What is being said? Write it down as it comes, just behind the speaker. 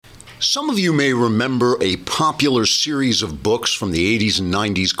Some of you may remember a popular series of books from the 80s and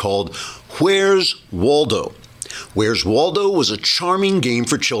 90s called Where's Waldo? Where's Waldo was a charming game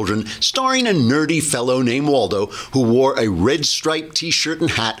for children starring a nerdy fellow named Waldo who wore a red striped t-shirt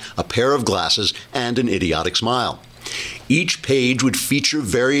and hat, a pair of glasses, and an idiotic smile. Each page would feature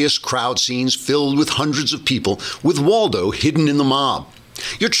various crowd scenes filled with hundreds of people, with Waldo hidden in the mob.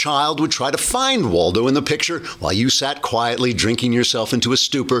 Your child would try to find Waldo in the picture while you sat quietly drinking yourself into a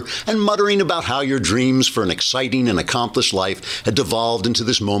stupor and muttering about how your dreams for an exciting and accomplished life had devolved into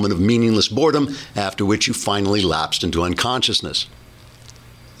this moment of meaningless boredom, after which you finally lapsed into unconsciousness.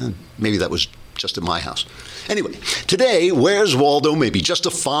 Maybe that was just at my house. Anyway, today, Where's Waldo may be just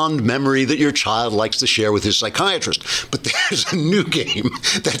a fond memory that your child likes to share with his psychiatrist. But there's a new game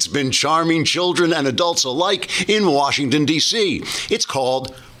that's been charming children and adults alike in Washington, D.C. It's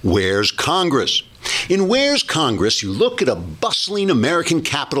called Where's Congress? In Where's Congress, you look at a bustling American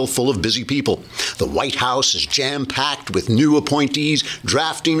capital full of busy people. The White House is jam-packed with new appointees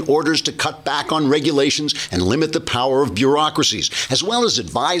drafting orders to cut back on regulations and limit the power of bureaucracies, as well as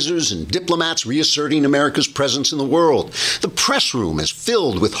advisors and diplomats reasserting America's presence in the world. The press room is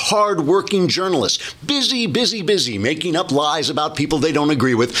filled with hard-working journalists, busy, making up lies about people they don't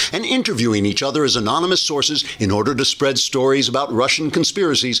agree with and interviewing each other as anonymous sources in order to spread stories about Russian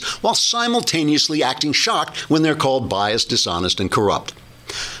conspiracies while simultaneously acting shocked when they're called biased, dishonest, and corrupt.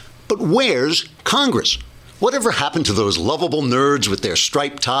 But where's Congress? Whatever happened to those lovable nerds with their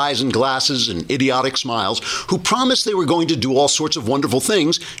striped ties and glasses and idiotic smiles who promised they were going to do all sorts of wonderful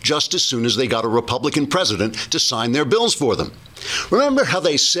things just as soon as they got a Republican president to sign their bills for them? Remember how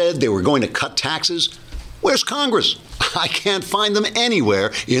they said they were going to cut taxes? Where's Congress? I can't find them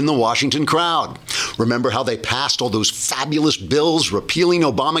anywhere in the Washington crowd. Remember how they passed all those fabulous bills repealing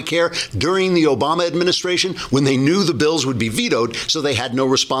Obamacare during the Obama administration when they knew the bills would be vetoed, so they had no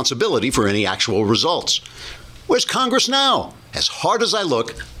responsibility for any actual results? Where's Congress now? As hard as I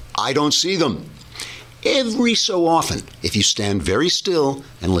look, I don't see them. Every so often, if you stand very still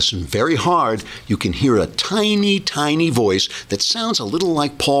and listen very hard, you can hear a tiny, tiny voice that sounds a little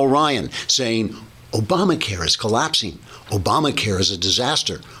like Paul Ryan saying, Obamacare is collapsing. Obamacare is a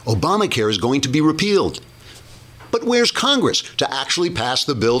disaster. Obamacare is going to be repealed. But where's Congress to actually pass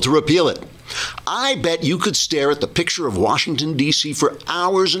the bill to repeal it? I bet you could stare at the picture of Washington, D.C. for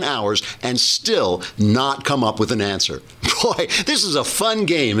hours and hours and still not come up with an answer. Boy, this is a fun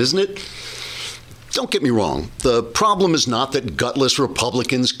game, isn't it? Don't get me wrong. The problem is not that gutless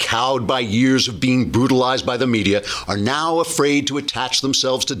Republicans, cowed by years of being brutalized by the media, are now afraid to attach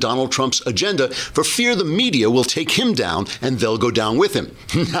themselves to Donald Trump's agenda for fear the media will take him down and they'll go down with him.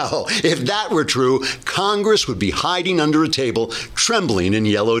 No, if that were true, Congress would be hiding under a table, trembling in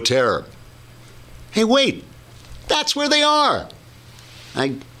yellow terror. Hey, wait, that's where they are.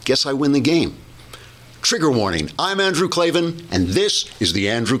 I guess I win the game. Trigger warning, I'm Andrew Klavan, and this is The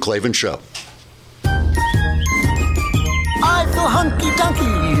Andrew Klavan Show. I feel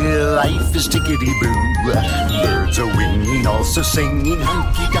hunky-dunky, life is tickety-boo. Birds are winging, also singing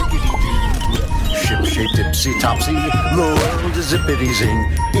hunky-dunky-doo. Ship-shape, tipsy-topsy, the world is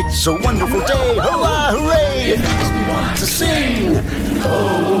zippity-zing. It's a wonderful day, hurrah, hooray! It makes me want to sing.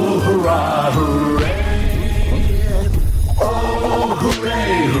 Oh, hurrah, hooray! Oh,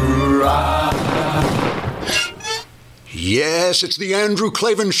 hooray, hurrah! Yes, it's the Andrew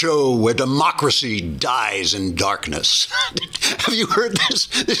Klavan Show, where democracy dies in darkness. Have you heard this?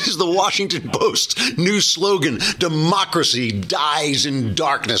 This is the Washington Post's new slogan, democracy dies in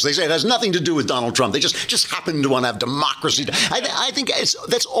darkness. They say it has nothing to do with Donald Trump. They just happen to want to have democracy. I think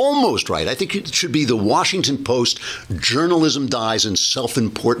that's almost right. I think it should be the Washington Post, journalism dies in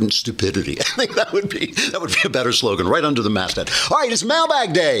self-important stupidity. I think that would be a better slogan, right under the masthead. All right, it's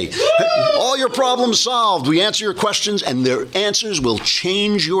Mailbag Day. All your problems solved. We answer your questions, and their answers will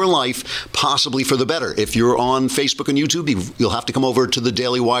change your life, possibly for the better. If you're on Facebook and YouTube, you'll have to come over to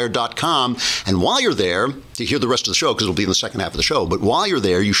thedailywire.com. And while you're there, to hear the rest of the show, because it'll be in the second half of the show, but while you're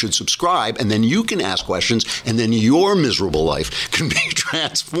there, you should subscribe, and then you can ask questions, and then your miserable life can be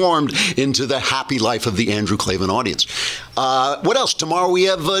transformed into the happy life of the Andrew Klavan audience. What else? Tomorrow we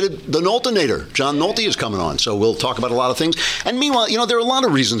have the Noltinator. John Nolte is coming on, so we'll talk about a lot of things. And meanwhile, there are a lot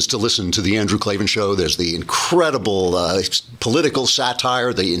of reasons to listen to the Andrew Klavan Show. There's the incredible political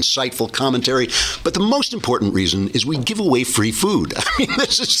satire, the insightful commentary, but the most important reason is we give away free food. I mean,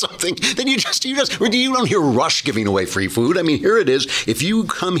 this is something that you don't hear rush giving away free food. I mean, here it is. If you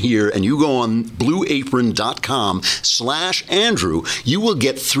come here and you go on blueapron.com/Andrew, you will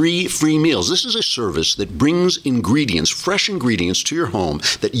get 3 free meals. This is a service that brings ingredients, fresh ingredients to your home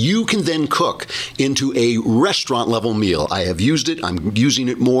that you can then cook into a restaurant level meal. I have used it. I'm using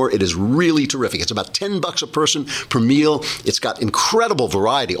it more. It is really terrific. It's about $10 a person per meal. It's got incredible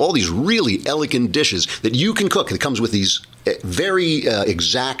variety, all these really elegant dishes that you can cook. It comes with these very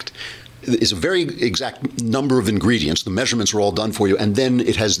exact number of ingredients. The measurements are all done for you. And then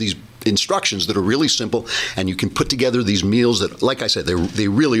it has these instructions that are really simple. And you can put together these meals that, like I said, they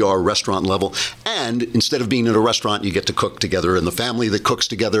really are restaurant level. And instead of being in a restaurant, you get to cook together. And the family that cooks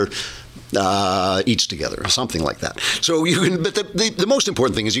together eats together, or something like that. So you can, but the most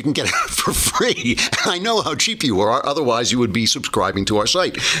important thing is you can get it for free. I know how cheap you are. Otherwise, you would be subscribing to our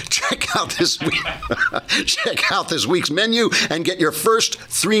site. Check out this week's menu and get your first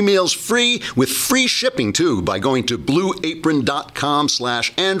 3 meals free with free shipping too by going to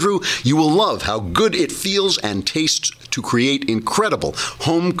blueapron.com/Andrew. You will love how good it feels and tastes to create incredible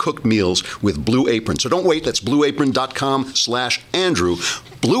home-cooked meals with Blue Apron. So don't wait. That's blueapron.com/Andrew.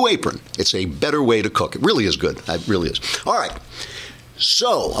 Blue Apron. It's a better way to cook. It really is good. It really is. All right.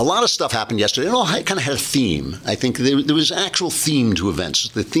 So, a lot of stuff happened yesterday. It all kind of had a theme. I think there was an actual theme to events.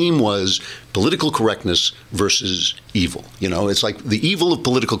 The theme was political correctness versus evil. You know, it's like the evil of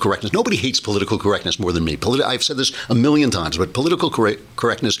political correctness. Nobody hates political correctness more than me. I've said this a million times, but political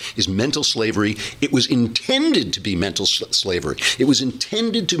correctness is mental slavery. It was intended to be mental slavery. It was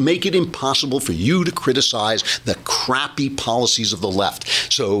intended to make it impossible for you to criticize the crappy policies of the left.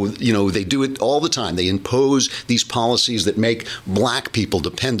 So, you know, they do it all the time. They impose these policies that make black people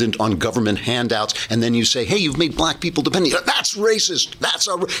dependent on government handouts, and then you say, hey, you've made black people dependent. That's racist. That's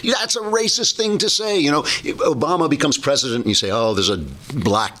a racist thing to say. You know, if Obama becomes president and you say, oh, there's a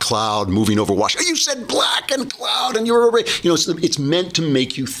black cloud moving over Washington. You said black and cloud and you're a racist. You know, it's meant to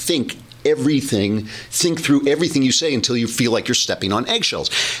make you think through everything you say until you feel like you're stepping on eggshells.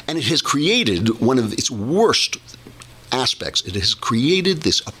 And it has created one of its worst aspects. It has created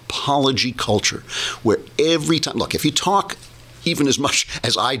this apology culture where every time, look, if you talk even as much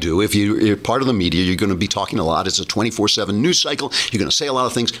as I do, if you're part of the media, you're going to be talking a lot. It's a 24/7 news cycle. You're going to say a lot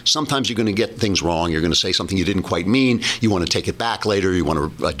of things. Sometimes you're going to get things wrong. You're going to say something you didn't quite mean. You want to take it back later. You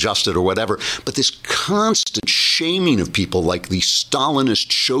want to adjust it or whatever. But this constant shaming of people, like the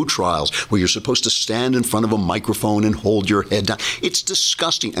Stalinist show trials where you're supposed to stand in front of a microphone and hold your head down, it's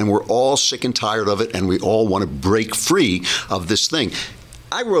disgusting. And we're all sick and tired of it. And we all want to break free of this thing.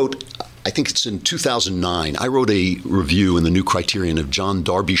 I think it's in 2009, I wrote a review in the New Criterion of John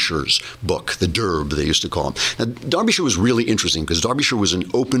Derbyshire's book, The Derb, they used to call him. Now, Derbyshire was really interesting because Derbyshire was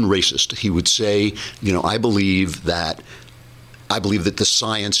an open racist. He would say, you know, I believe that the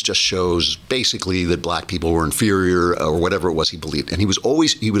science just shows basically that black people were inferior or whatever it was he believed. And he would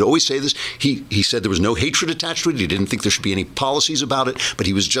always say this. He said there was no hatred attached to it. He didn't think there should be any policies about it, but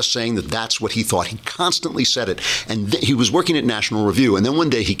he was just saying that that's what he thought. He constantly said it. And he was working at National Review. And then one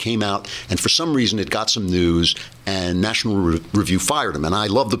day he came out, and for some reason it got some news, and National Review fired him. And I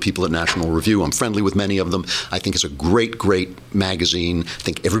love the people at National Review. I'm friendly with many of them. I think it's a great, great magazine. I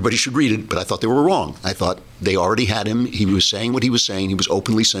think everybody should read it, but I thought they were wrong. I thought they already had him. He was saying what he was saying. He was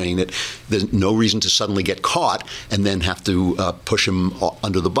openly saying it. There's no reason to suddenly get caught and then have to push him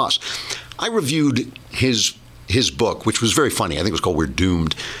under the bus. I reviewed his book, which was very funny. I think it was called We're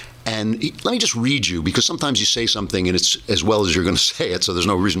Doomed. And let me just read you, because sometimes you say something and it's as well as you're going to say it, so there's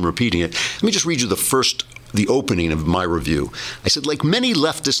no reason repeating it. Let me just read you the opening of my review. I said, like many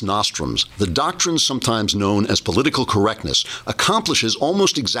leftist nostrums, the doctrine sometimes known as political correctness accomplishes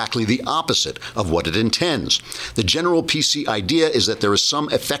almost exactly the opposite of what it intends. The general PC idea is that there is some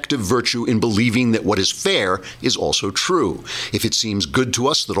effective virtue in believing that what is fair is also true. If it seems good to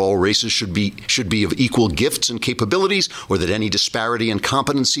us that all races should be of equal gifts and capabilities, or that any disparity in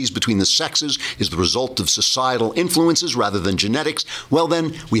competencies between the sexes is the result of societal influences rather than genetics, well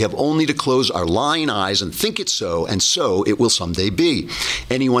then, we have only to close our lying eyes and think it so, and so it will someday be.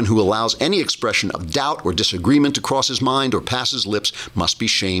 Anyone who allows any expression of doubt or disagreement to cross his mind or pass his lips must be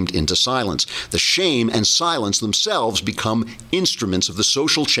shamed into silence. The shame and silence themselves become instruments of the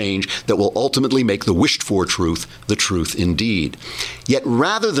social change that will ultimately make the wished-for truth the truth indeed. Yet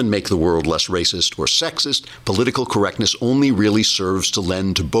rather than make the world less racist or sexist, political correctness only really serves to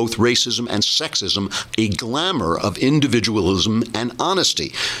lend to both racism and sexism a glamour of individualism and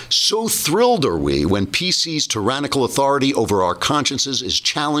honesty. So thrilled are we when PC species' tyrannical authority over our consciences is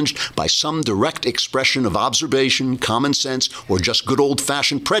challenged by some direct expression of observation, common sense, or just good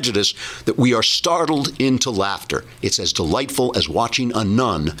old-fashioned prejudice, that we are startled into laughter. It's as delightful as watching a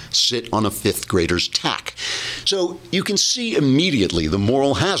nun sit on a fifth grader's tack. So you can see immediately the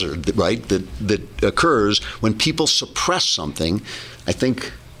moral hazard, right, that occurs when people suppress something. I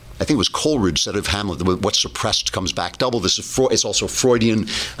think it was Coleridge said of Hamlet, "What's suppressed comes back double." This is it's also Freudian,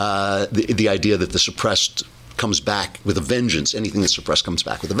 the idea that the suppressed comes back with a vengeance. Anything that's suppressed comes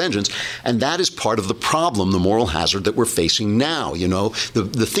back with a vengeance. And that is part of the problem, the moral hazard that we're facing now. You know,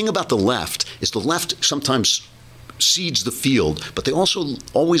 the thing about the left is the left sometimes seeds the field, but they also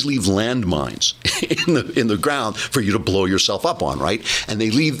always leave landmines in the ground for you to blow yourself up on, right? And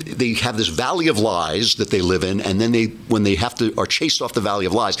they have this valley of lies that they live in, and then when they are chased off the valley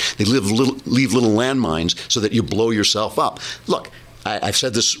of lies, they leave little landmines so that you blow yourself up. Look, I've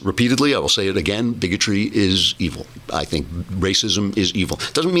said this repeatedly. I will say it again. Bigotry is evil. I think racism is evil.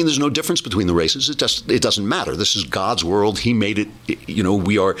 Doesn't mean there's no difference between the races. It doesn't matter. This is God's world. He made it. You know,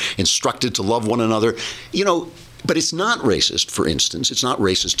 we are instructed to love one another. You know, but it's not racist, for instance. It's not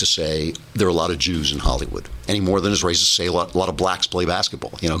racist to say there are a lot of Jews in Hollywood, any more than it's racist to say a lot of blacks play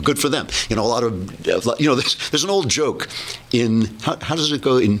basketball. You know, good for them. You know, there's an old joke in, how does it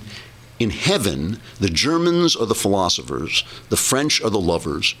go? In heaven, the Germans are the philosophers, the French are the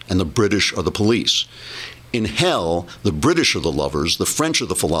lovers, and the British are the police. In hell, the British are the lovers, the French are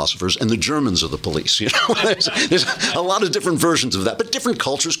the philosophers, and the Germans are the police. You know, there's a lot of different versions of that, but different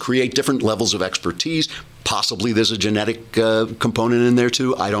cultures create different levels of expertise. Possibly there's a genetic component in there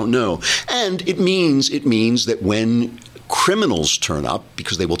too. I don't know. And it means that when criminals turn up,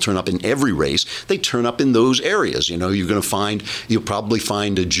 because they will turn up in every race, they turn up in those areas. You know, you'll probably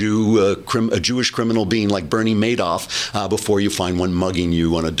find a Jewish criminal being like Bernie Madoff before you find one mugging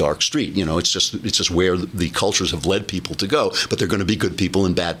you on a dark street. You know, it's just where the cultures have led people to go. But they're going to be good people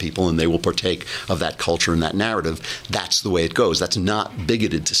and bad people, and they will partake of that culture and that narrative. That's the way it goes. That's not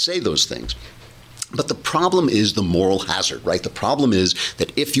bigoted to say those things. But the problem is the moral hazard, right? The problem is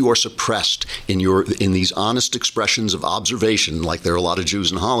that if you are suppressed in these honest expressions of observation, like there are a lot of Jews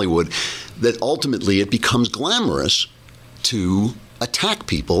in Hollywood, that ultimately it becomes glamorous to attack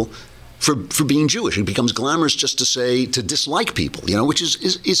people for being Jewish. It becomes glamorous just to dislike people, you know, which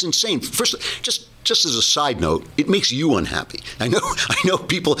is insane. First, just as a side note, it makes you unhappy. I know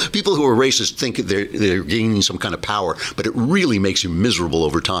people who are racist think they're gaining some kind of power, but it really makes you miserable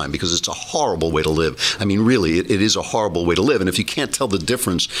over time because it's a horrible way to live. I mean, really, it is a horrible way to live. And if you can't tell the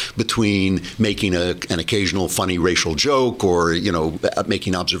difference between making an occasional funny racial joke or, you know,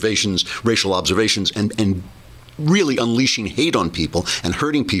 making racial observations, and really unleashing hate on people and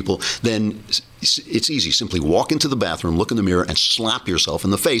hurting people, then it's easy. Simply walk into the bathroom, look in the mirror, and slap yourself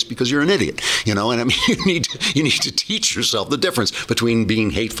in the face because you're an idiot. You know, and I mean, you need to teach yourself the difference between being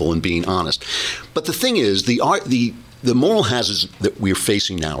hateful and being honest. But the thing is, the moral hazards that we're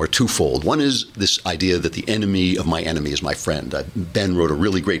facing now are twofold. One is this idea that the enemy of my enemy is my friend. Ben wrote a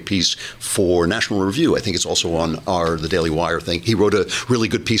really great piece for National Review. I think it's also on the Daily Wire thing. He wrote a really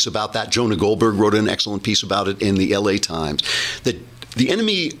good piece about that. Jonah Goldberg wrote an excellent piece about it in the LA Times. That the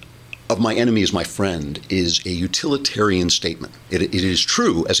enemy of my enemy is my friend is a utilitarian statement. It is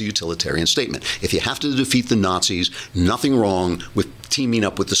true as a utilitarian statement. If you have to defeat the Nazis, nothing wrong with teaming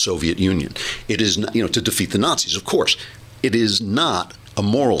up with the Soviet Union. It is not, you know, to defeat the Nazis, of course. It is not a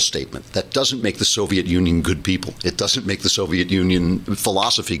moral statement. That doesn't make the Soviet Union good people. It doesn't make the Soviet Union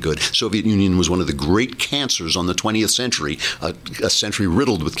philosophy good. Soviet Union was one of the great cancers on the 20th century, a century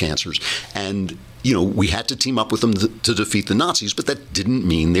riddled with cancers. And you know, we had to team up with them to defeat the Nazis, but that didn't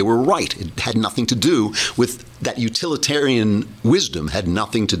mean they were right. It had nothing to do with that utilitarian wisdom, had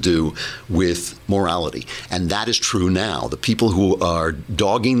nothing to do with morality. And that is true now. The people who are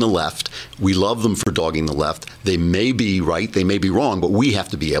dogging the left, we love them for dogging the left. They may be right, they may be wrong, but we have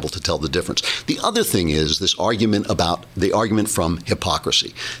to be able to tell the difference. The other thing is this argument from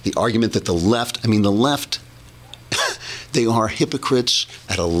hypocrisy. The argument that the left, they are hypocrites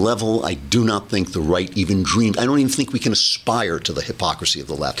at a level I do not think the right even dreamed. I don't even think we can aspire to the hypocrisy of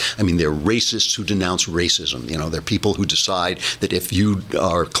the left. I mean, they're racists who denounce racism. You know, they're people who decide that if you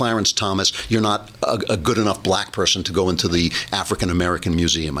are Clarence Thomas, you're not a good enough black person to go into the African American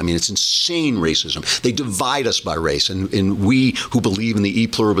Museum. I mean, it's insane racism. They divide us by race. And we who believe in the e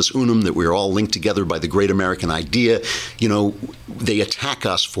pluribus unum, that we're all linked together by the great American idea, you know, they attack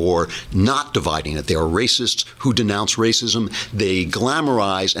us for not dividing it. They are racists who denounce racism. racism. They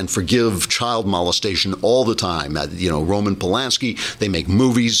glamorize and forgive child molestation all the time. Roman Polanski, they make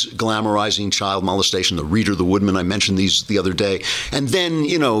movies glamorizing child molestation. The Reader, the Woodman, I mentioned these the other day. And then,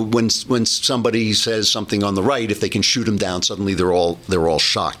 when somebody says something on the right, if they can shoot them down, suddenly they're all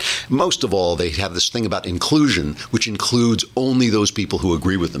shocked. Most of all, they have this thing about inclusion, which includes only those people who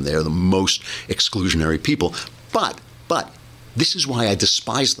agree with them. They are the most exclusionary people. But this is why I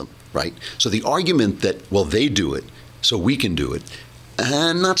despise them, right? So the argument that, well, they do it, so we can do it,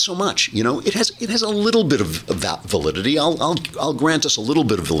 not so much. It has a little bit of that validity. I'll grant us a little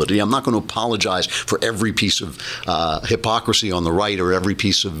bit of validity. I'm not going to apologize for every piece of hypocrisy on the right or every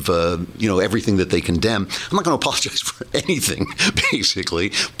piece of everything that they condemn. I'm not going to apologize for anything,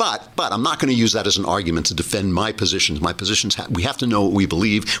 basically. But I'm not going to use that as an argument to defend my positions. My positions. We have to know what we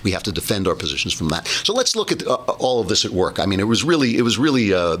believe. We have to defend our positions from that. So let's look at all of this at work. I mean, it was really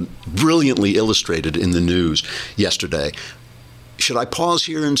brilliantly illustrated in the news yesterday. Should I pause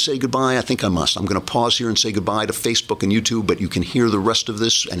here and say goodbye? I think I must. I'm going to pause here and say goodbye to Facebook and YouTube, but you can hear the rest of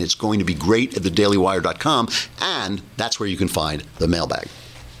this, and it's going to be great at thedailywire.com, and that's where you can find the mailbag.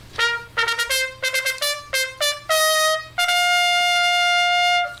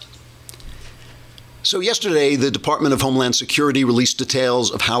 So yesterday, the Department of Homeland Security released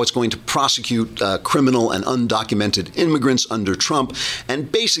details of how it's going to prosecute criminal and undocumented immigrants under Trump,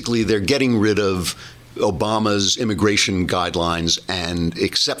 and basically they're getting rid of Obama's immigration guidelines, and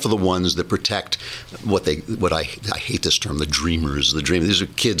except for the ones that protect what I hate this term, the dreamers. These are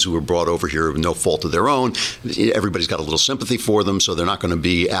kids who were brought over here with no fault of their own. Everybody's got a little sympathy for them, so they're not going to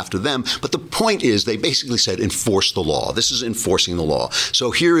be after them. But the point is, they basically said enforce the law. This is enforcing the law.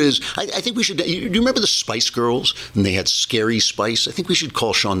 So here is, I think we should. Do you remember the Spice Girls? And they had Scary Spice. I think we should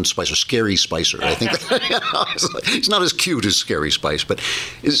call Sean Spicer Scary Spicer. I think it's not as cute as Scary Spice, but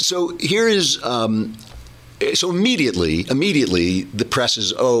so here is. So immediately, the press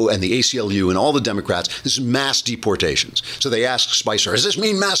is, and the ACLU and all the Democrats, this is mass deportations. So they ask Spicer, does this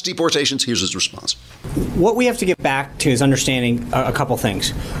mean mass deportations? Here's his response. What we have to get back to is understanding a couple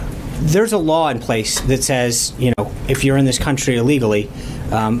things. There's a law in place that says, if you're in this country illegally,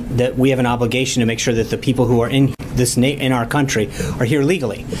 that we have an obligation to make sure that the people who are in our country are here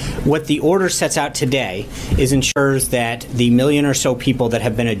legally. What the order sets out today is ensures that the million or so people that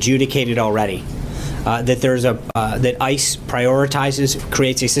have been adjudicated already, that ICE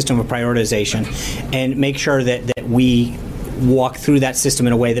creates a system of prioritization, and make sure that we walk through that system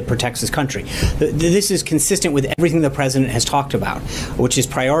in a way that protects this country. This is consistent with everything the president has talked about, which is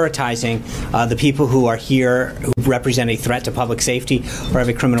prioritizing the people who are here, who represent a threat to public safety or have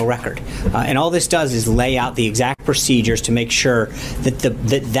a criminal record. And all this does is lay out the exact procedures to make sure that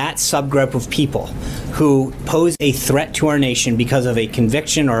that subgroup of people who pose a threat to our nation because of a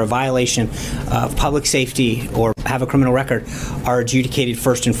conviction or a violation of public safety or have a criminal record are adjudicated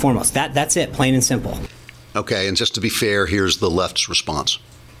first and foremost. That's it, plain and simple. Okay, and just to be fair, here's the left's response.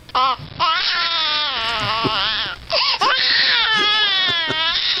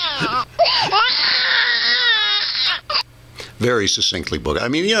 Very succinctly booked. I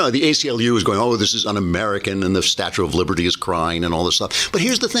mean, the ACLU is going, this is un-American, and the Statue of Liberty is crying and all this stuff. But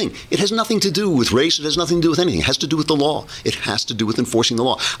here's the thing. It has nothing to do with race. It has nothing to do with anything. It has to do with the law. It has to do with enforcing the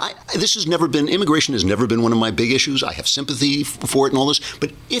law. Immigration has never been one of my big issues. I have sympathy for it and all this.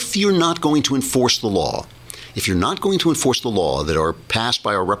 But if you're not going to enforce the law, that are passed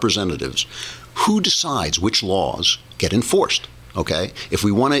by our representatives, who decides which laws get enforced? Okay? If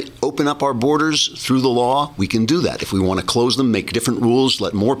we want to open up our borders through the law, we can do that. If we want to close them, make different rules,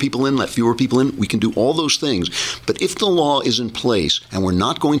 let more people in, let fewer people in, we can do all those things. But if the law is in place and we're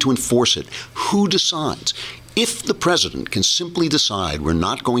not going to enforce it, who decides? If the president can simply decide we're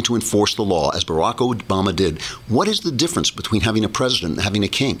not going to enforce the law, as Barack Obama did, what is the difference between having a president and having a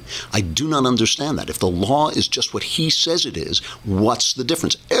king? I do not understand that. If the law is just what he says it is, what's the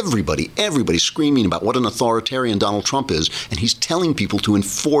difference? Everybody's screaming about what an authoritarian Donald Trump is, and he's telling people to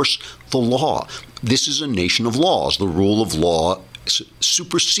enforce the law. This is a nation of laws. The rule of law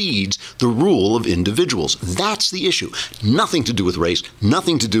supersedes the rule of individuals. That's the issue. Nothing to do with race,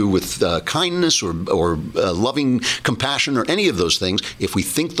 nothing to do with kindness or loving compassion or any of those things. If we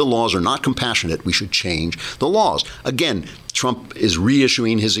think the laws are not compassionate, we should change the laws. Again, Trump is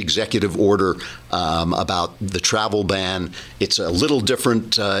reissuing his executive order about the travel ban. It's a little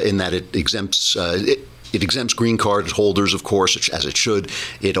different in that it exempts it exempts green card holders, of course, as it should.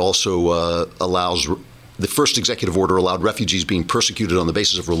 It also allows. The first executive order allowed refugees being persecuted on the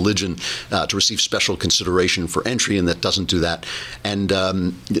basis of religion to receive special consideration for entry, and that doesn't do that. And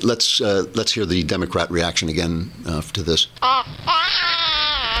let's hear the Democrat reaction again to this.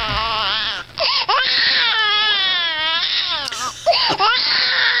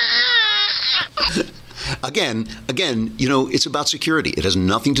 again, it's about security. It has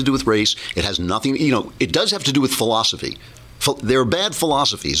nothing to do with race. It has nothing, it does have to do with philosophy. There are bad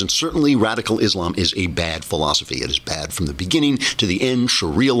philosophies, and certainly radical Islam is a bad philosophy. It is bad from the beginning to the end.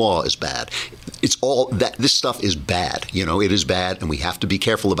 Sharia law is bad. It's all that this stuff is bad. It is bad, and we have to be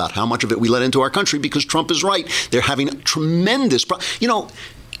careful about how much of it we let into our country, because Trump is right. They're having tremendous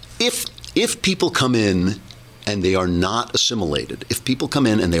if people come in and they are not assimilated, if people come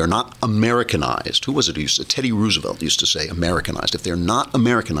in and they are not Americanized, who was it who used to, Teddy Roosevelt used to say Americanized, if they're not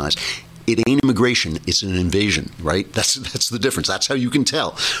Americanized, it ain't immigration, it's an invasion, right? That's the difference. That's how you can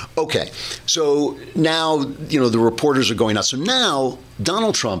tell. Okay, so now, the reporters are going out. So now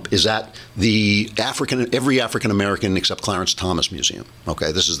Donald Trump is at the every African-American except Clarence Thomas Museum.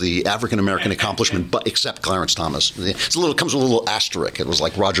 Okay, this is the African-American accomplishment, but except Clarence Thomas. It comes with a little asterisk. It was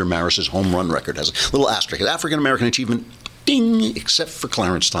like Roger Maris's home run record has a little asterisk. African-American achievement, ding, except for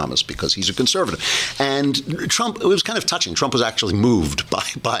Clarence Thomas, because he's a conservative. And Trump, it was kind of touching. Trump was actually moved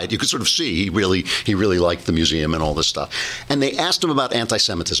by it. You could sort of see he really liked the museum and all this stuff. And they asked him about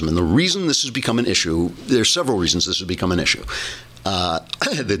anti-Semitism. And the reason this has become an issue, there's several reasons this has become an issue.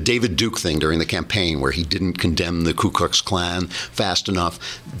 The David Duke thing during the campaign, where he didn't condemn the Ku Klux Klan fast enough.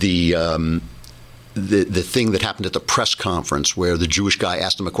 The thing that happened at the press conference where the Jewish guy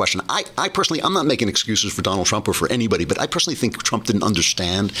asked him a question. I personally, I'm not making excuses for Donald Trump or for anybody, but I personally think Trump didn't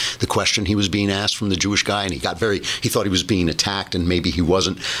understand the question he was being asked from the Jewish guy, and he thought he was being attacked, and maybe he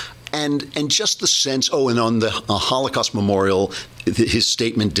wasn't. And just the sense, and on the Holocaust memorial, his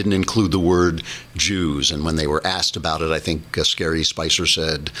statement didn't include the word Jews. And when they were asked about it, I think Scary Spicer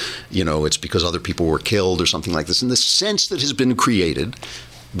said, it's because other people were killed or something like this. And the sense that has been created,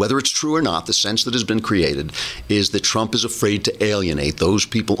 whether it's true or not, the sense that has been created is that Trump is afraid to alienate those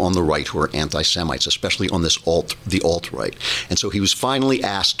people on the right who are anti-Semites, especially on the alt-right. And so he was finally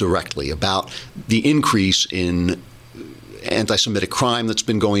asked directly about the increase in anti-Semitic crime that's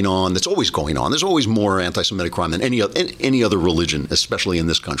been going on, that's always going on. There's always more anti-Semitic crime than any other religion, especially in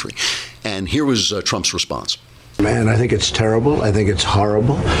this country. And here was Trump's response. Man, I think it's terrible. I think it's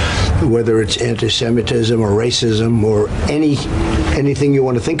horrible. Whether it's anti-Semitism or racism or anything you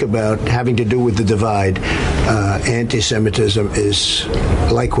want to think about having to do with the divide, anti-Semitism is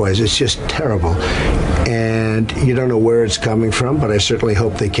likewise. It's just terrible. And you don't know where it's coming from, but I certainly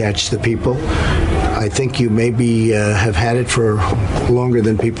hope they catch the people. I think you maybe have had it for longer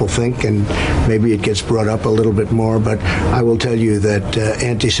than people think, and maybe it gets brought up a little bit more. But I will tell you that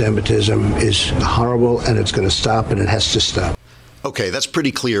anti-Semitism is horrible, and it's going to stop, and it has to stop. Okay, that's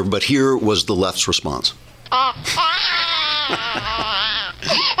pretty clear, but here was the left's response.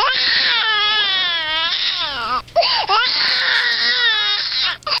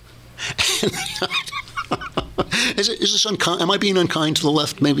 Is this unkind? Am I being unkind to the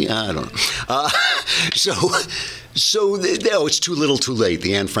left? Maybe, I don't know. It's too little, too late.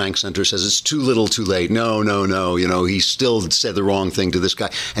 The Anne Frank Center says it's too little, too late. No. He still said the wrong thing to this guy.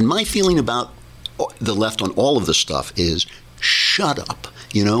 And my feeling about the left on all of this stuff is, shut up.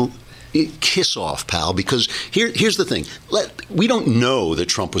 Kiss off, pal, because here's the thing. We don't know that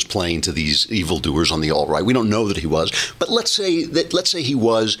Trump was playing to these evildoers on the alt-right. We don't know that he was. But let's say he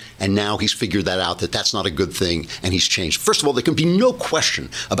was, and now he's figured that out, that that's not a good thing, and he's changed. First of all, there can be no question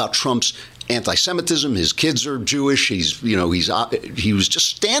about Trump's anti-Semitism. His kids are Jewish. He was just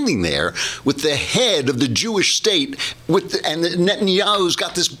standing there with the head of the Jewish state, and Netanyahu's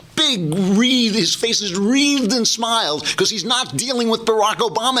got this big wreath. His face is wreathed in smiles because he's not dealing with Barack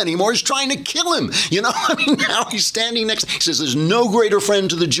Obama anymore. He's trying to kill him. Now he's standing next. He says there's no greater friend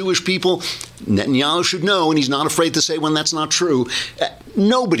to the Jewish people. Netanyahu should know, and he's not afraid to say when that's not true.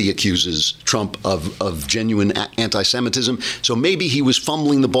 Nobody accuses Trump of genuine anti-Semitism. So maybe he was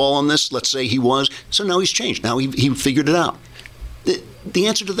fumbling the ball on this. Let's say he was. So now he's changed. Now he figured it out. The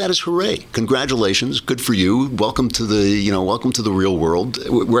answer to that is hooray. Congratulations. Good for you. Welcome to the real world.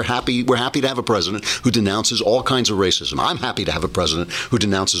 We're happy to have a president who denounces all kinds of racism. I'm happy to have a president who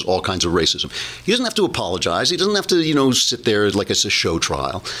denounces all kinds of racism. He doesn't have to apologize. He doesn't have to, sit there like it's a show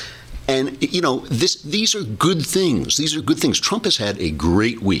trial. And, these are good things. These are good things. Trump has had a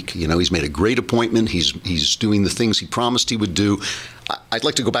great week. He's made a great appointment. He's doing the things he promised he would do. I'd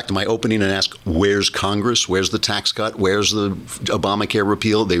like to go back to my opening and ask, where's Congress? Where's the tax cut? Where's the Obamacare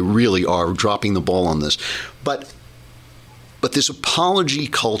repeal? They really are dropping the ball on this. But this apology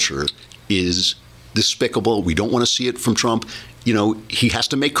culture is despicable. We don't want to see it from Trump. He has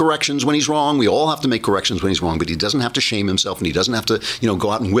to make corrections when he's wrong. We all have to make corrections when he's wrong, but he doesn't have to shame himself, and he doesn't have to,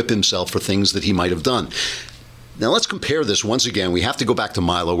 go out and whip himself for things that he might have done. Now let's compare this once again. We have to go back to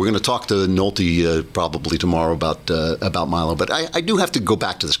Milo. We're going to talk to Nolte probably tomorrow about Milo, but I do have to go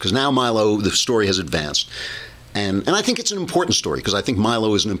back to this because now Milo, the story has advanced. And I think it's an important story because I think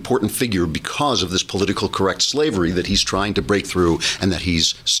Milo is an important figure because of this political correct slavery that he's trying to break through and that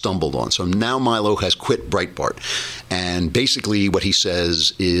he's stumbled on. So now Milo has quit Breitbart. And basically what he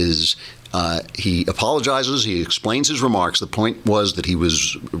says is he apologizes. He explains his remarks. The point was that he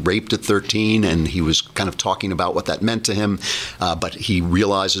was raped at 13 and he was kind of talking about what that meant to him. But he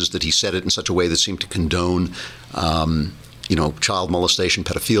realizes that he said it in such a way that seemed to condone, child molestation,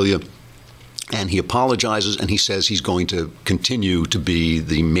 pedophilia. And he apologizes, and he says he's going to continue to be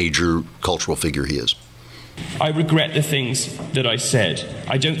the major cultural figure he is. I regret the things that I said.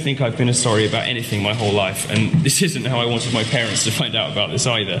 I don't think I've been sorry about anything my whole life, and this isn't how I wanted my parents to find out about this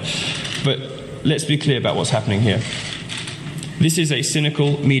either. But let's be clear about what's happening here. This is a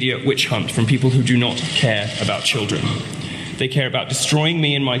cynical media witch hunt from people who do not care about children. They care about destroying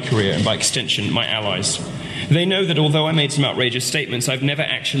me and my career, and by extension, my allies. They know that although I made some outrageous statements, I've never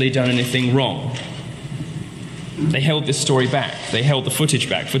actually done anything wrong. They held this story back. They held the footage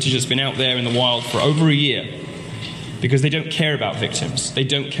back. Footage that's been out there in the wild for over a year because they don't care about victims. They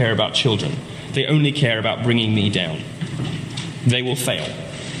don't care about children. They only care about bringing me down. They will fail.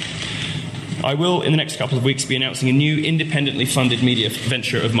 I will, in the next couple of weeks, be announcing a new independently funded media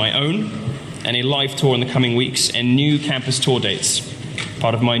venture of my own and a live tour in the coming weeks and new campus tour dates,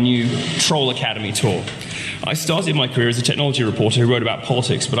 part of my new Troll Academy tour. I started my career as a technology reporter who wrote about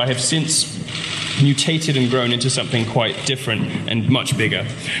politics, but I have since mutated and grown into something quite different and much bigger.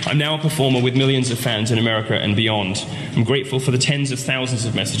 I'm now a performer with millions of fans in America and beyond. I'm grateful for the tens of thousands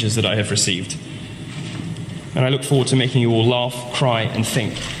of messages that I have received. And I look forward to making you all laugh, cry, and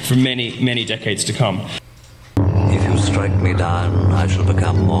think for many, many decades to come. If you strike me down, I shall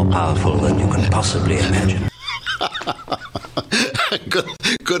become more powerful than you can possibly imagine.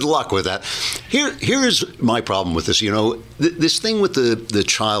 Good luck with that. Here's my problem with this. This thing with the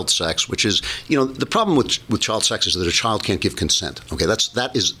child sex, which is, the problem with child sex is that a child can't give consent. Okay,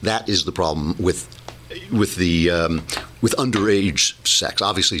 that is the problem with underage sex.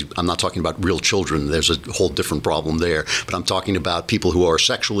 Obviously, I'm not talking about real children. There's a whole different problem there. But I'm talking about people who are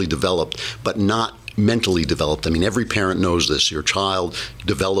sexually developed but not mentally developed. I mean, every parent knows this. Your child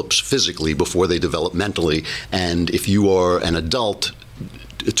develops physically before they develop mentally. And if you are an adult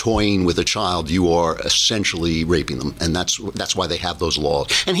toying with a child, you are essentially raping them. And that's why they have those laws.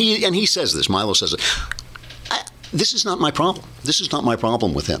 And he says this. Milo says it. This is not my problem. This is not my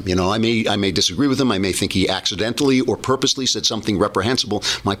problem with him. I may disagree with him. I may think he accidentally or purposely said something reprehensible.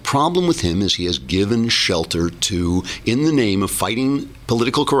 My problem with him is he has given shelter to, in the name of fighting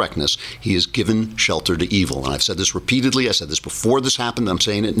political correctness, he has given shelter to evil. And I've said this repeatedly. I said this before this happened. I'm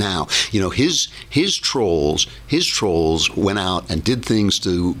saying it now. His trolls went out and did things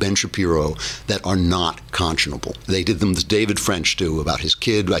to Ben Shapiro that are not conscionable. They did them to David French too, about his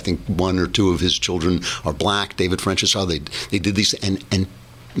kid. I think one or two of his children are black. David French is how they did these, and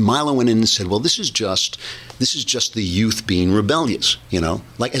Milo went in and said, well, this is just the youth being rebellious,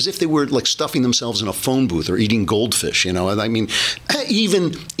 like as if they were like stuffing themselves in a phone booth or eating goldfish, I mean,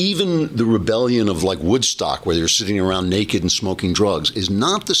 even the rebellion of like Woodstock, where they're sitting around naked and smoking drugs, is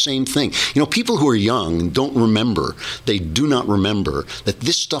not the same thing. People who are young don't remember, they do not remember that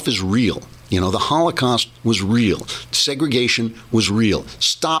this stuff is real. The Holocaust was real. Segregation was real.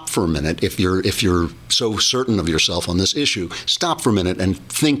 Stop for a minute if you're so certain of yourself on this issue. Stop for a minute and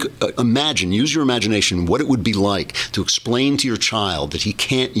think. Use your imagination what it would be like to explain to your child that he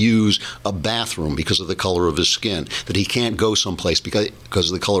can't use a bathroom because of the color of his skin, that he can't go someplace because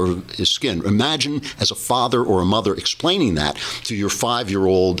of the color of his skin. Imagine as a father or a mother explaining that to your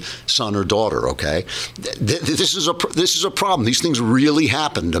 5-year-old son or daughter. Okay, this is a problem. These things really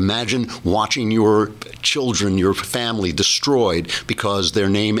happened. Imagine watching your children, your family destroyed because their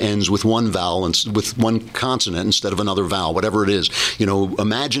name ends with one vowel and with one consonant instead of another vowel, whatever it is.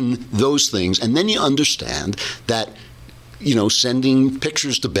 Imagine those things, and then you understand that sending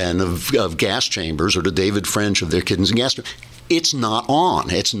pictures to Ben of gas chambers or to David French of their kids in gas chambers, it's not on.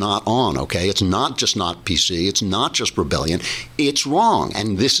 It's not on, okay? It's not just not PC. It's not just rebellion. It's wrong.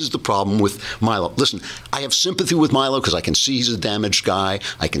 And this is the problem with Milo. Listen, I have sympathy with Milo because I can see he's a damaged guy.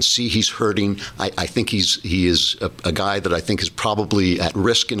 I can see he's hurting. I think he is a guy that I think is probably at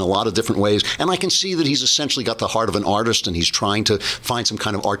risk in a lot of different ways. And I can see that he's essentially got the heart of an artist and he's trying to find some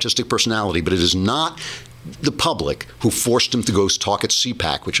kind of artistic personality. But it is not the public who forced him to go talk at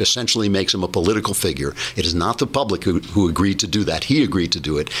CPAC, which essentially makes him a political figure. It is not the public who agreed to do that. He agreed to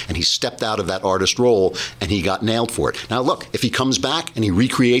do it, and he stepped out of that artist role, and he got nailed for it. Now, look, if he comes back and he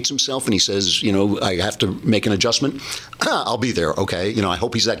recreates himself and he says, I have to make an adjustment, I'll be there, okay? I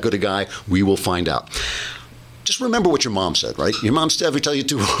hope he's that good a guy. We will find out. Just remember what your mom said, right? Your mom's ever tell you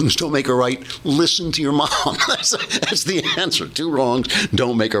 2 wrongs don't make a right. Listen to your mom. That's the answer. 2 wrongs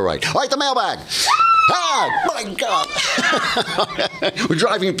don't make a right. All right, the mailbag. Ah, my God. We're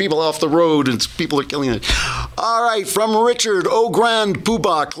driving people off the road and people are killing it. All right, from Richard, Oh Grand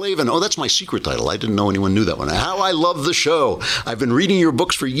Poobah Clavin. Oh, that's my secret title. I didn't know anyone knew that one. How I love the show. I've been reading your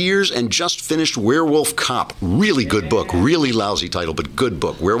books for years and just finished Werewolf Cop. Really good book. Really lousy title, but good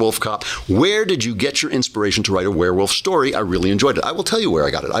book. Werewolf Cop. Where did you get your inspiration to write a werewolf story? I really enjoyed it. I will tell you where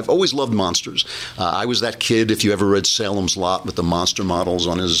I got it. I've always loved monsters. I was that kid, if you ever read Salem's Lot with the monster models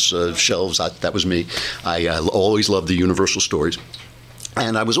on his shelves, that was me. I always loved the Universal stories.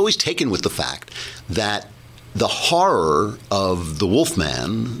 And I was always taken with the fact that the horror of the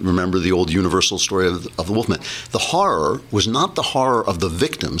Wolfman, remember the old Universal story of the Wolfman, the horror was not the horror of the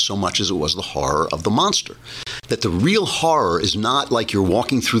victim so much as it was the horror of the monster. That the real horror is not like you're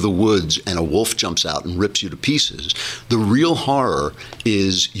walking through the woods and a wolf jumps out and rips you to pieces. The real horror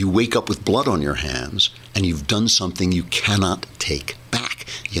is you wake up with blood on your hands and you've done something you cannot take back.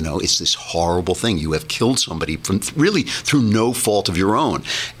 It's this horrible thing. You have killed somebody really through no fault of your own.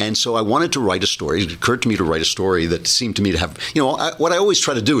 And so I wanted to write a story. It occurred to me to write a story that seemed to me to have, what I always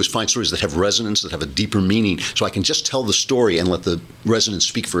try to do is find stories that have resonance, that have a deeper meaning, so I can just tell the story and let the resonance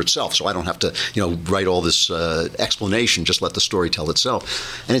speak for itself. So I don't have to, write all this explanation, just let the story tell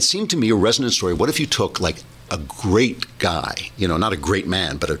itself. And it seemed to me a resonant story. What if you took a great guy, not a great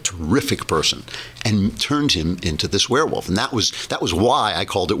man, but a terrific person, and turned him into this werewolf. And that was why I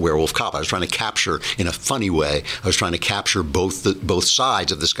called it Werewolf Cop. I was trying to capture, in a funny way, both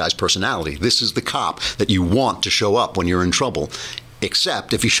sides of this guy's personality. This is the cop that you want to show up when you're in trouble.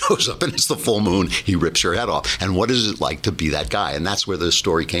 Except if he shows up and it's the full moon, he rips your head off. And what is it like to be that guy? And that's where the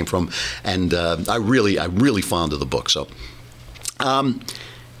story came from. And I'm really fond of the book. So.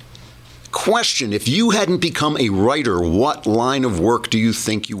 Question, if you hadn't become a writer, what line of work do you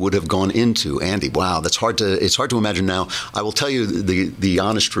think you would have gone into? Andy, wow, it's hard to imagine now. I will tell you the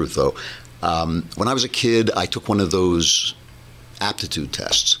honest truth, though. When I was a kid, I took one of those aptitude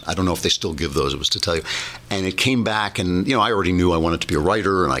tests. I don't know if they still give those, it was to tell you. And it came back, and I already knew I wanted to be a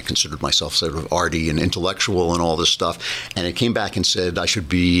writer, and I considered myself sort of arty and intellectual and all this stuff. And it came back and said I should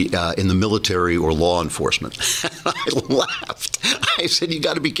be in the military or law enforcement. I laughed. I said, you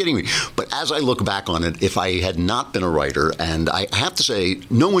got to be kidding me. But as I look back on it, if I had not been a writer, and I have to say,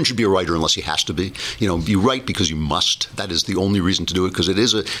 no one should be a writer unless he has to be. You write because you must. That is the only reason to do it, because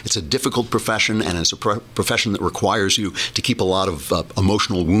it's a difficult profession, and it's a profession that requires you to keep a lot of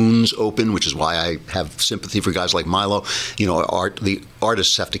emotional wounds open, which is why I have sympathy for guys like Milo. The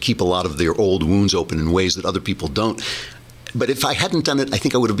artists have to keep a lot of their old wounds open in ways that other people don't. But if I hadn't done it, I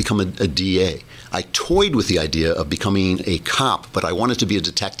think I would have become a DA. I toyed with the idea of becoming a cop, but I wanted to be a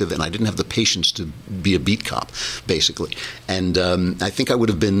detective, and I didn't have the patience to be a beat cop, basically. And I think I would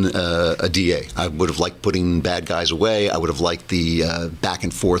have been a DA. I would have liked putting bad guys away. I would have liked the back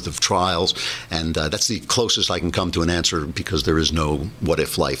and forth of trials. And that's the closest I can come to an answer, because there is no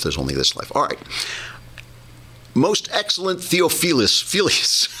what-if life. There's only this life. All right. Most excellent Theophilus,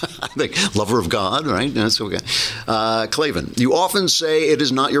 I think, lover of God, right? That's okay. Clavin, you often say it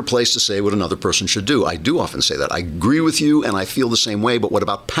is not your place to say what another person should do. I do often say that. I agree with you, and I feel the same way, but what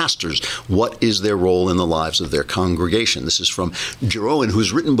about pastors? What is their role in the lives of their congregation? This is from Jeroen,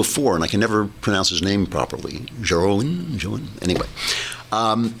 who's written before, and I can never pronounce his name properly. Jeroen? Anyway.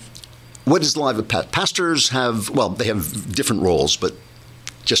 What is the life of pastors? They have different roles, but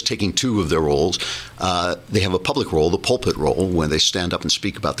just taking two of their roles, they have a public role, the pulpit role, where they stand up and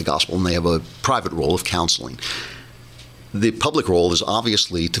speak about the gospel, and they have a private role of counseling. The public role is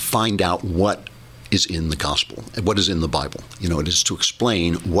obviously to find out what is in the gospel, what is in the Bible. It is to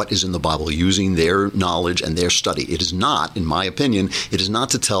explain what is in the Bible using their knowledge and their study. It is not, in my opinion, it is not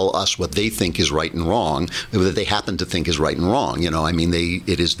to tell us what they think is right and wrong, that they happen to think is right and wrong.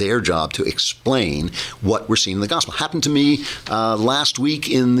 It is their job to explain what we're seeing in the gospel. Happened to me last week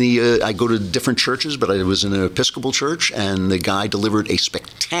I go to different churches, but I was in an Episcopal church, and the guy delivered a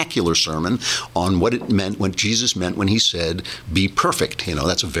spectacular sermon on what it meant, what Jesus meant when he said, be perfect.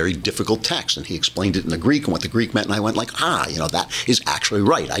 That's a very difficult text, and he explained explained it in the Greek and what the Greek meant, and I went like, that is actually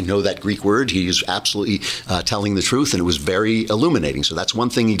right. I know that Greek word. He is absolutely telling the truth, and it was very illuminating. So that's one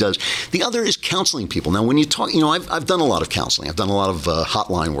thing he does. The other is counseling people. Now, when you talk, I've done a lot of counseling. I've done a lot of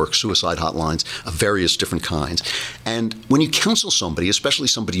hotline work, suicide hotlines of various different kinds. And when you counsel somebody, especially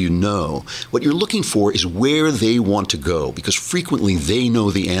somebody you know, what you're looking for is where they want to go, because frequently they know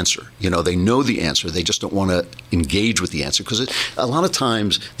the answer. They know the answer. They just don't want to engage with the answer, because a lot of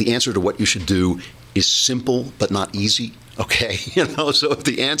times the answer to what you should do is simple but not easy. Okay, so if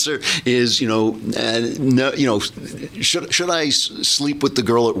the answer is, no, should I sleep with the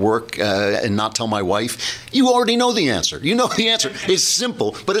girl at work and not tell my wife? You already know the answer. You know the answer. It's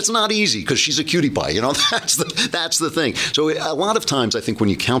simple, but it's not easy because she's a cutie pie. That's the thing. So a lot of times I think when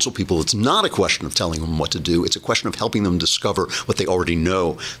you counsel people, it's not a question of telling them what to do. It's a question of helping them discover what they already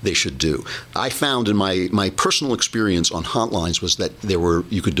know they should do. I found in my personal experience on hotlines was that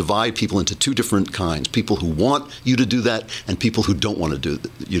you could divide people into two different kinds: people who want you to do that, and people who don't want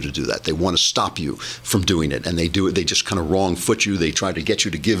you to do that. They want to stop you from doing it, and they do it. They just kind of wrong foot you. They try to get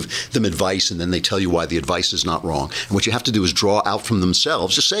you to give them advice, and then they tell you why the advice is not wrong. And what you have to do is draw out from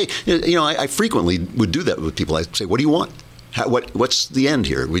themselves. Just say, I frequently would do that with people. I say, what do you want? What's the end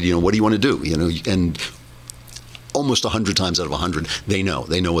here? What do you want to do? And almost 100 times out of 100, they know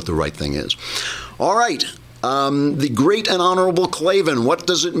what the right thing is. All right. The great and honorable Klavan, what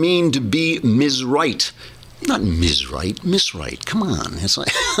does it mean to be Ms. Right? Not Ms. Right, Miss Right. Come on. It's like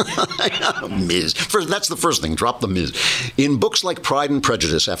Ms. First, that's the first thing. Drop the Ms. In books like Pride and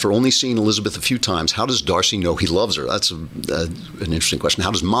Prejudice, after only seeing Elizabeth a few times, how does Darcy know he loves her? That's an interesting question. How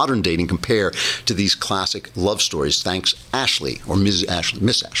does modern dating compare to these classic love stories? Thanks, Ashley, or Ms. Ashley.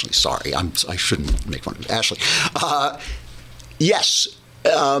 Miss Ashley, sorry. I shouldn't make fun of Ashley. Yes.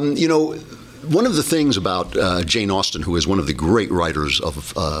 One of the things about Jane Austen, who is one of the great writers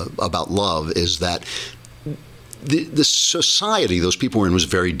about love, is that the society those people were in was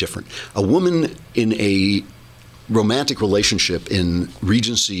very different. A woman in a romantic relationship in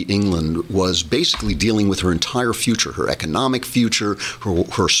Regency England was basically dealing with her entire future, her economic future,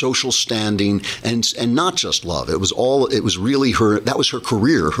 her social standing, and not just love. It was really that was her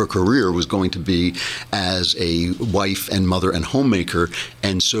career. Her career was going to be as a wife and mother and homemaker,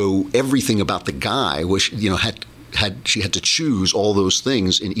 and so everything about the guy was, she had to choose all those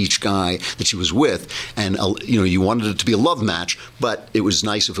things in each guy that she was with, and you wanted it to be a love match, but it was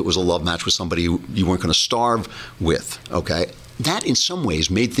nice if it was a love match with somebody you weren't going to starve with. Okay, that in some ways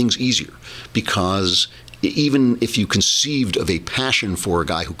made things easier, because even if you conceived of a passion for a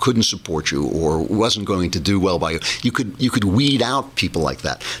guy who couldn't support you or wasn't going to do well by you, you could weed out people like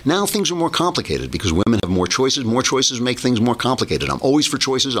that. Now things are more complicated because women have more choices. More choices make things more complicated. I'm always for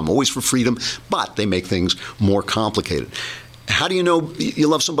choices. I'm always for freedom, but they make things more complicated. How do you know you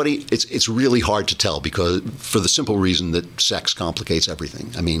love somebody? It's really hard to tell, because for the simple reason that sex complicates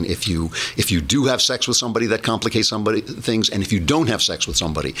everything. I mean, if you do have sex with somebody, that complicates things, and if you don't have sex with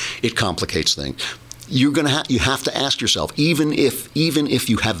somebody, it complicates things. You have to ask yourself, even if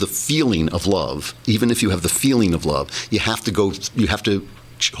you have the feeling of love, you have to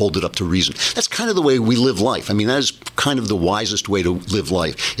hold it up to reason. That's kind of the way we live life. I mean, that is kind of the wisest way to live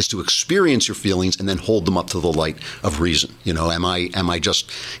life, is to experience your feelings and then hold them up to the light of reason. Am I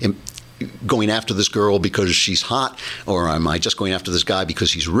just going after this girl because she's hot, or am I just going after this guy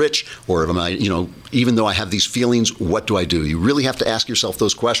because he's rich, or am I, even though I have these feelings, what do I do? You really have to ask yourself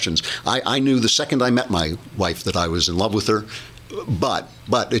those questions. I knew the second I met my wife that I was in love with her, but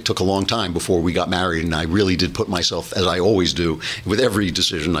it took a long time before we got married, and I really did put myself, as I always do with every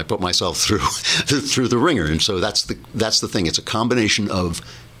decision, I put myself through the ringer. And so that's the thing. It's a combination of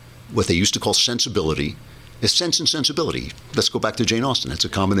what they used to call sensibility. It's sense and sensibility. Let's go back to Jane Austen. It's a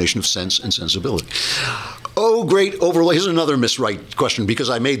combination of sense and sensibility. Oh, great overlay. Here's another Miss Right question,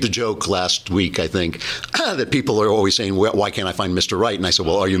 because I made the joke last week, I think, that people are always saying, well, why can't I find Mr. Right? And I said,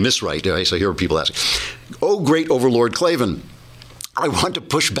 well, are you Miss Right? So here are people asking. Oh, great Overlord Klavan. I want to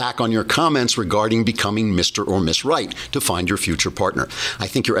push back on your comments regarding becoming Mr. or Miss Right to find your future partner. I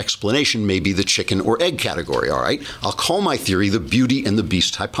think your explanation may be the chicken or egg category, all right? I'll call my theory the Beauty and the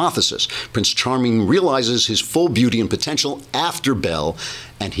Beast hypothesis. Prince Charming realizes his full beauty and potential after Belle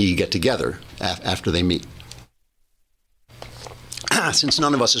and he get together after they meet. Since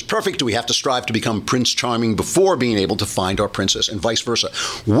none of us is perfect, do we have to strive to become Prince Charming before being able to find our princess, and vice versa?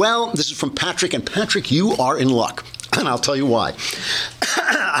 Well, this is from Patrick, and Patrick, you are in luck, and I'll tell you why.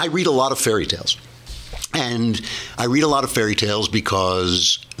 I read a lot of fairy tales. And I read a lot of fairy tales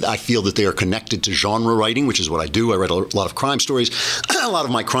because I feel that they are connected to genre writing, which is what I do. I read a lot of crime stories. A lot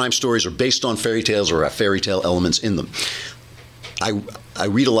of my crime stories are based on fairy tales or have fairy tale elements in them. I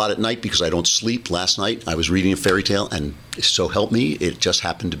read a lot at night because I don't sleep. Last night I was reading a fairy tale, and so help me, it just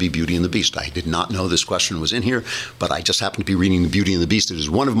happened to be Beauty and the Beast. I did not know this question was in here, but I just happened to be reading Beauty and the Beast. It is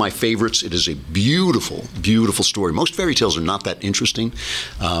one of my favorites. It is a beautiful, beautiful story. Most fairy tales are not that interesting.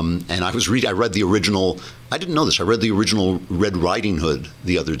 And I read the original. I didn't know this. I read the original Red Riding Hood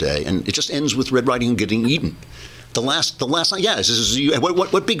the other day, and it just ends with Red Riding Hood getting eaten. The last line, yeah,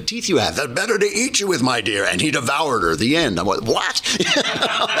 what big teeth you have. They're better to eat you with, my dear. And he devoured her. The end. I'm like, what?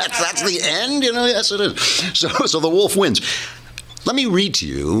 that's the end? Yes, it is. So the wolf wins. Let me read to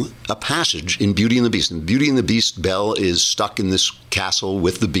you a passage in Beauty and the Beast. In Beauty and the Beast, Belle is stuck in this castle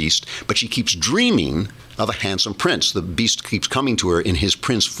with the Beast, but she keeps dreaming of a handsome prince. The Beast keeps coming to her in his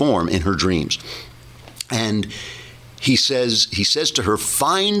prince form in her dreams. And he says to her,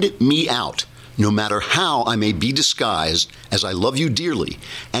 "Find me out. No matter how I may be disguised, as I love you dearly,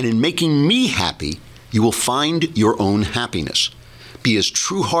 and in making me happy, you will find your own happiness. Be as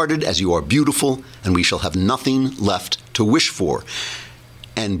true-hearted as you are beautiful, and we shall have nothing left to wish for."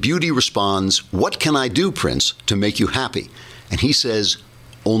 And Beauty responds, "What can I do, Prince, to make you happy?" And he says,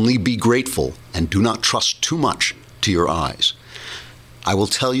 "Only be grateful, and do not trust too much to your eyes." I will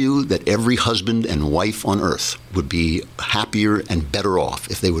tell you that every husband and wife on earth would be happier and better off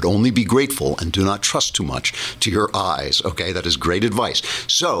if they would only be grateful and do not trust too much to your eyes. Okay, that is great advice.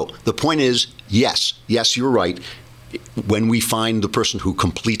 So the point is, yes, you're right. When we find the person who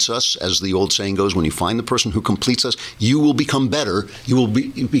completes us, as the old saying goes, when you find the person who completes us, you will become better. You will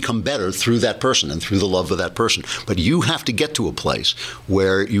become better through that person and through the love of that person. But you have to get to a place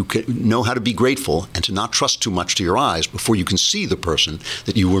where you can know how to be grateful and to not trust too much to your eyes before you can see the person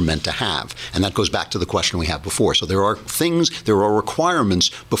that you were meant to have. And that goes back to the question we had before. So there are requirements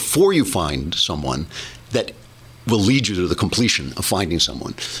before you find someone that will lead you to the completion of finding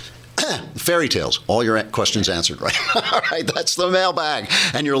someone. Fairy tales, all your questions answered, right? All right, that's the mailbag.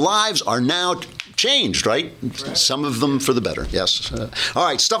 And your lives are now changed, right? Some of them for the better, yes. All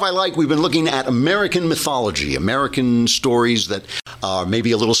right, stuff I like. We've been looking at American mythology, American stories that are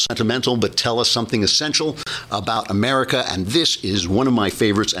maybe a little sentimental, but tell us something essential about America. And this is one of my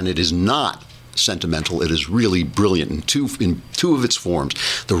favorites, and it is not sentimental. It is really brilliant in two of its forms.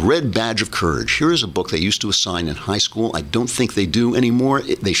 The Red Badge of Courage. Here is a book they used to assign in high school. I don't think they do anymore.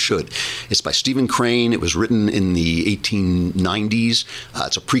 They should. It's by Stephen Crane. It was written in the 1890s.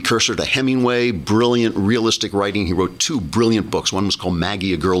 It's a precursor to Hemingway. Brilliant, realistic writing. He wrote two brilliant books. One was called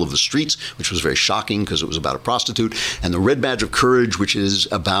Maggie, a Girl of the Streets, which was very shocking because it was about a prostitute. And The Red Badge of Courage, which is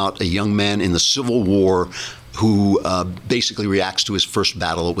about a young man in the Civil War who basically reacts to his first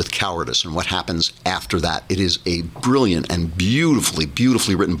battle with cowardice and what happens after that. It is a brilliant and beautifully,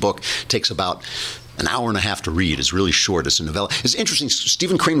 beautifully written book. It takes about an hour and a half to read. It's really short. It's a novella. It's interesting.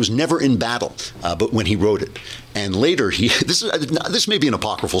 Stephen Crane was never in battle, but when he wrote it, and later this may be an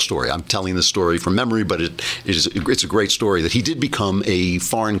apocryphal story. I'm telling this story from memory, but it's a great story that he did become a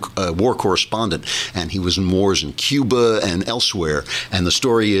foreign war correspondent, and he was in wars in Cuba and elsewhere. And the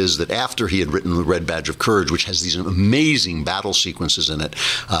story is that after he had written The Red Badge of Courage, which has these amazing battle sequences in it,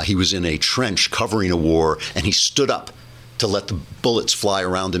 he was in a trench covering a war, and he stood up to let the bullets fly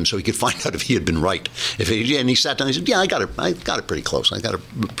around him so he could find out if he had been right. And he sat down and he said, "Yeah, I got it pretty close. I got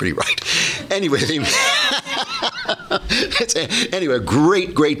it pretty right." Anyway, anyway,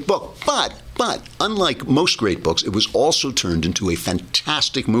 great book. But unlike most great books, it was also turned into a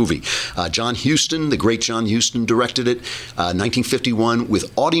fantastic movie. John Huston, the great John Huston, directed it, 1951,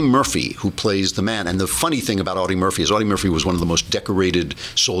 with Audie Murphy, who plays the man. And the funny thing about Audie Murphy is Audie Murphy was one of the most decorated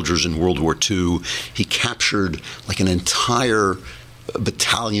soldiers in World War II. He captured like an entire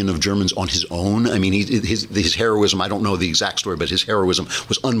battalion of Germans on his own. I mean, his heroism, I don't know the exact story, but his heroism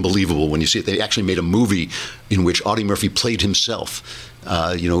was unbelievable when you see it. They actually made a movie in which Audie Murphy played himself,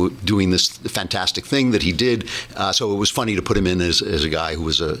 doing this fantastic thing that he did. So it was funny to put him in as a guy who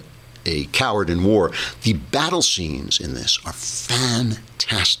was a coward in war. The battle scenes in this are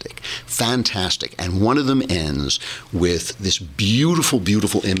fantastic. And one of them ends with this beautiful,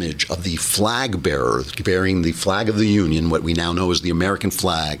 beautiful image of the flag bearer bearing the flag of the Union, what we now know as the American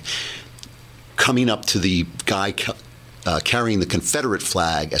flag, coming up to the guy carrying the Confederate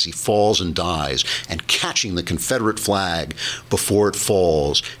flag as he falls and dies, and catching the Confederate flag before it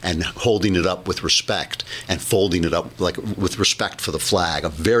falls and holding it up with respect and folding it up like with respect for the flag. A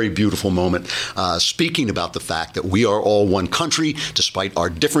very beautiful moment, speaking about the fact that we are all one country despite our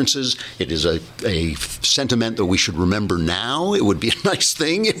differences. It is a sentiment that we should remember now. It would be a nice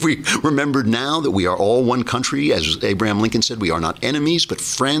thing if we remembered now that we are all one country. As Abraham Lincoln said, we are not enemies but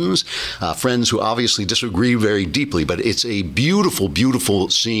friends, friends who obviously disagree very deeply, but It's a beautiful, beautiful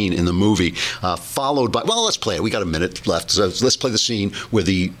scene in the movie, followed by, well, let's play it. We got a minute left. So let's play the scene where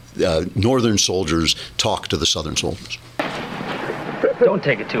the northern soldiers talk to the southern soldiers. Don't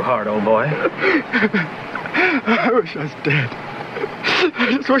take it too hard, old boy. I wish I was dead.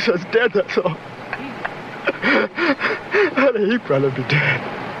 I just wish I was dead, that's all. He'd probably be dead.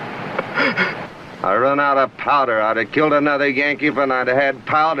 I run out of powder. I'd have killed another Yankee if I'd had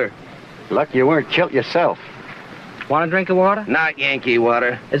powder. Lucky you weren't killed yourself. Want a drink of water? Not Yankee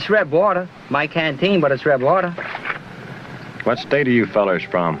water. It's Reb water. My canteen, but it's Reb water. What state are you fellers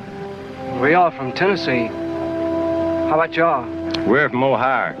from? We all from Tennessee. How about y'all? We're from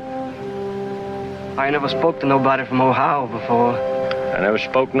Ohio. I never spoke to nobody from Ohio before. I never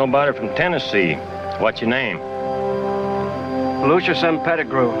spoke to nobody from Tennessee. What's your name? Lucius M.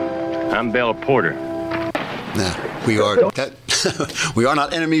 Pettigrew. I'm Bill Porter. We are we are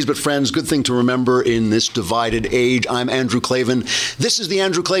not enemies but friends. Good thing to remember in this divided age. I'm Andrew Klavan. This is the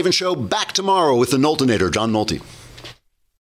Andrew Klavan Show. Back tomorrow with the Noltonator, John Nolte.